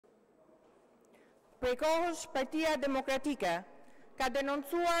Prej kohësh, Partia Demokratike ka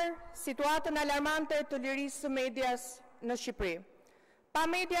denoncuar situatën alarmante të lirisë së medias në Shqipëri. Pa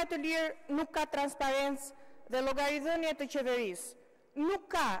media të lirë nuk ka transparencë dhe llogaridhënie të qeverisë, nuk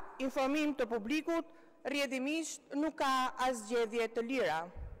ka informim të publikut, rrjedhimisht nuk ka as zgjedhje të lira.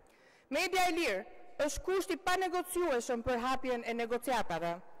 Media e lirë është kushti pa negociueshëm për hapjen e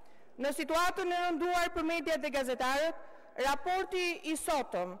negociatave. Në situatën e rënduar për media dhe gazetarët, raporti i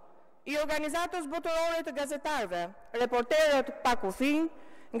sotëm i organizatës botërore të gazetarëve, Reporterët pa kufij,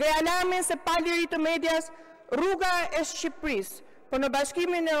 ngre alarmin se pa liri të medias, rruga e Shqipërisë për në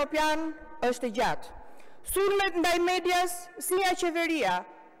Bashkimin Evropian është e gjatë. Sulmet ndaj medias, si nga qeveria,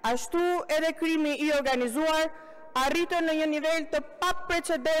 ashtu edhe krimi i organizuar, arritën në një nivel të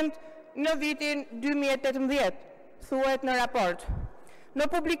paprecedent në vitin 2018, thuhet në raport. Në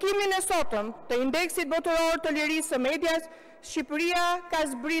publikimin e sotëm të indeksit botëror të lirisë së medias, Shqipëria ka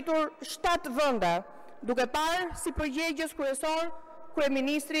zbritur 7 vënda, duke parë si përgjegjës kryesor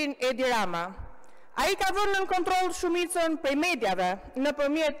kryeministrin Edi Rama. Ai ka vënë në kontroll shumicën prej mediave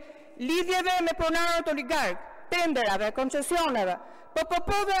nëpërmjet lidhjeve me pronarët oligark, tenderave, koncesioneve,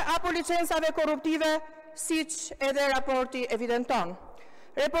 PPP-ve apo licencave korruptive, siç edhe raporti evidenton.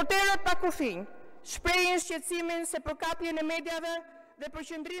 Reporterët pa kufij shprehin shqetësimin se përkapjen e mediave dhe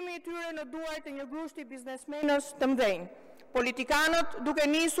përqendrimi i tyre në duart e një grushti biznesmenësh të mëdhenj. Politikanët, duke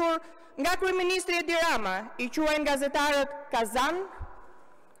nisur nga kryeministri Edi Rama, i quajnë gazetarët kazan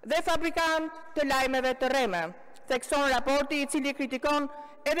dhe fabrikant të lajmeve të rreme, thekson raporti i cili kritikon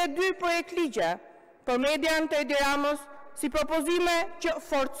edhe 2 projekt ligje për median të Edi Ramës si propozime që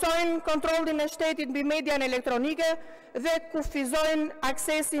forcojnë kontrollin e shtetit mbi median elektronike dhe kufizojnë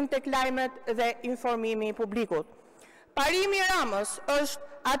aksesin tek lajmet dhe informimi i publikut. Parimi i Ramës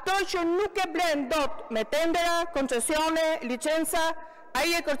është ato që nuk e blen dot me tendera, koncesione, licenca,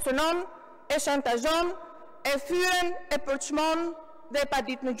 ai e kërcënon, e shantazhon, e fyren, e përçmon dhe e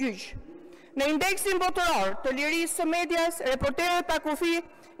padit në gjyq. Në indeksin botëror të lirisë së medias, Reporterët pa kufij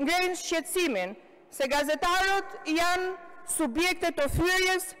ngrenë shqetësimin se gazetarët janë subjekte të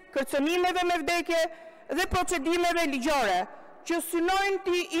fyrjes, kërcënimeve me vdekje dhe procedimeve ligjore, që synojnë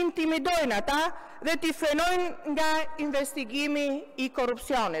t'i intimidojnë ata dhe t'i frenojnë nga investigimi i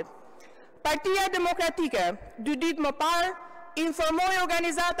korrupsionit. Partia Demokratike, 2 ditë më parë, informoi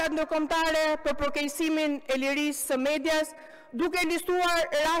organizatat ndërkombëtare për përkeqësimin e lirisë së medias, duke listuar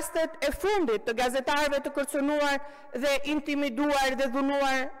rastet e fundit të gazetarëve të kërcënuar dhe intimiduar dhe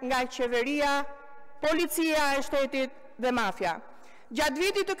dhunuar nga qeveria, policia e shtetit dhe mafia. Gjatë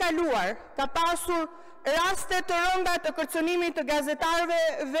vitit të kaluar, ka pasur raste të rënda të kërcënimit të gazetarëve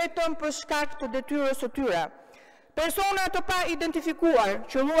vetëm për shkak të detyrës së tyre. Persona të pa identifikuar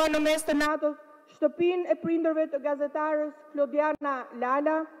që ruan në mes të natës shtëpinë e prindërve të gazetarës Klodiana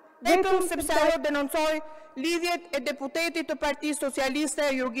Lala, vetëm sepse ajo denoncoi lidhjet e deputetit të Partisë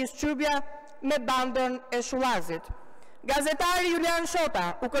Socialiste Jurgis Çybja me bandën e Shullazit. Gazetari Julian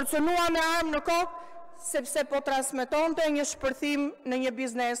Shota u kërcënua me armë në kokë sepse po transmetonte një shpërthim në një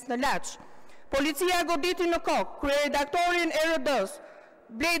biznes në Laç. Policia goditi në kokë kryeredaktorin e RD-s,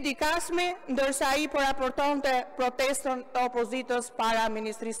 Bledi Kasmi, ndërsa ai po raportonte protestën e opozitës para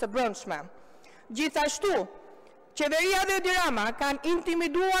Ministrisë së Brendshme. Gjithashtu, qeveria dhe Edi Rama kanë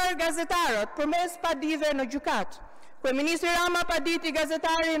intimiduar gazetarët përmes padive në gjykat. Kryeministri Rama paditi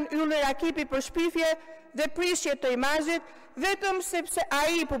gazetarin Ylli Rakipi për shpifje dhe prishje të imazhit, vetëm sepse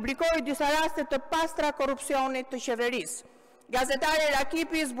ai publikoi disa raste të pastra korrupsionit të qeverisë. Gazetari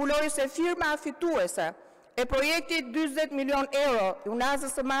Rakipi zbuloi se firma fituese e projektit 40 milion euro i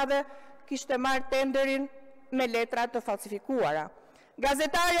Unazës së Madhe kishte marrë tenderin me letra të falsifikuara.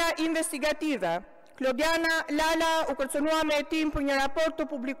 Gazetarja investigative Klodiana Lala u kërcënua me hetim për një raport të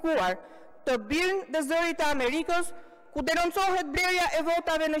publikuar të BIRN dhe Zërit të Amerikës, ku denoncohet blerja e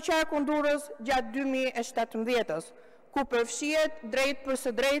votave në qarkun Durrës gjatë 2017-s, ku përfshihet drejt për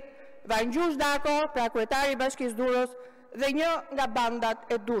së drejt Vangjush Dako, pra kryetari i Bashkisë Durrës, dhe një nga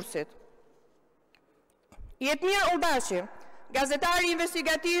bandat e Durrësit. Jetmir Ulbashi, gazetari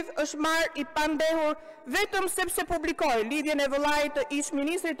investigativ, është marrë i pandehur vetëm sepse publikoi lidhjen e vëllait të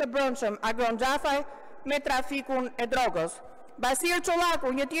ish-ministrit të Brendshëm Agron Xhafaj me trafikun e drogës. Basir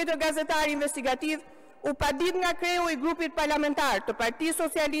Çollaku, një tjetër gazetar investigativ, u padit nga kreu i grupit parlamentar të Partisë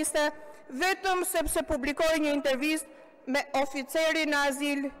Socialiste vetëm sepse publikoi një intervistë me oficerin në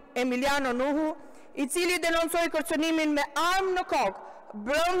azil Emiliano Nuhu, i cili denoncoi kërcënimin me armë në kokë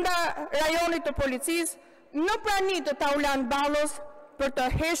brenda rajonit të policisë në prani të Taulan Ballos për të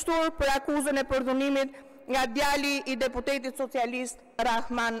heshtur për akuzën e përdhunimit nga djali i deputetit socialist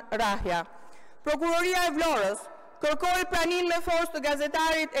Rahman Rahja. Prokuroria e Vlorës kërkoi pranin me forcë të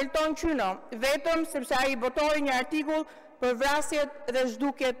gazetarit Elton Qyno, vetëm sepse ai botoi një artikull për vrasjet dhe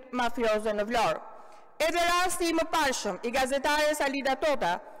zhdukjet mafioze në Vlorë. Edhe rasti i mëparshëm i gazetares Alida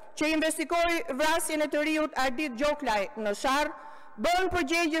Tota, që investigoi vrasjen e të riut Ardit Gjoklaj në Sharr, bën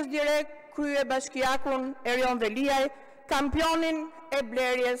përgjegjës direkt kryebashkiakun Erion Veliaj, kampionin e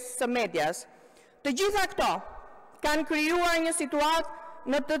blerjes së medias. Të gjitha këto kanë krijuar një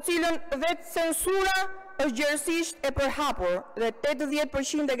situatë në të cilën vetë censura është gjërësisht e përhapur dhe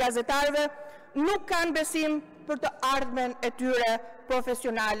 80% e gazetarëve nuk kanë besim për të ardhmen e tyre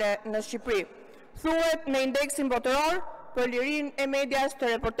profesionale në Shqipëri. Thuhet në indeksin botëror për lirinë e medias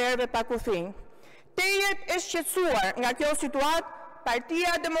të reporterëve pa kufij. Tejet e shqetësuar nga kjo situatë,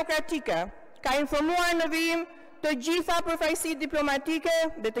 Partia Demokratike ka informuar në vijim të gjitha përfaqësitë diplomatike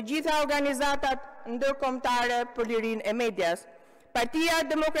dhe të gjitha organizatat ndërkombëtare për lirinë e medias. Partia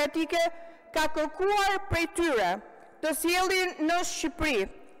Demokratike ka kërkuar prej tyre të sjellin në Shqipëri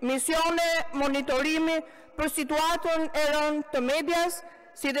misione monitorimi për situatën e rënë të medias,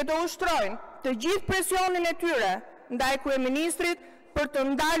 si dhe të ushtrojnë të gjithë presionin e tyre ndaj kryeministrit për të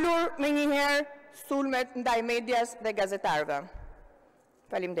ndalur menjëherë sulmet ndaj medias dhe gazetarëve.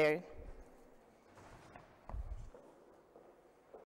 Faleminderit.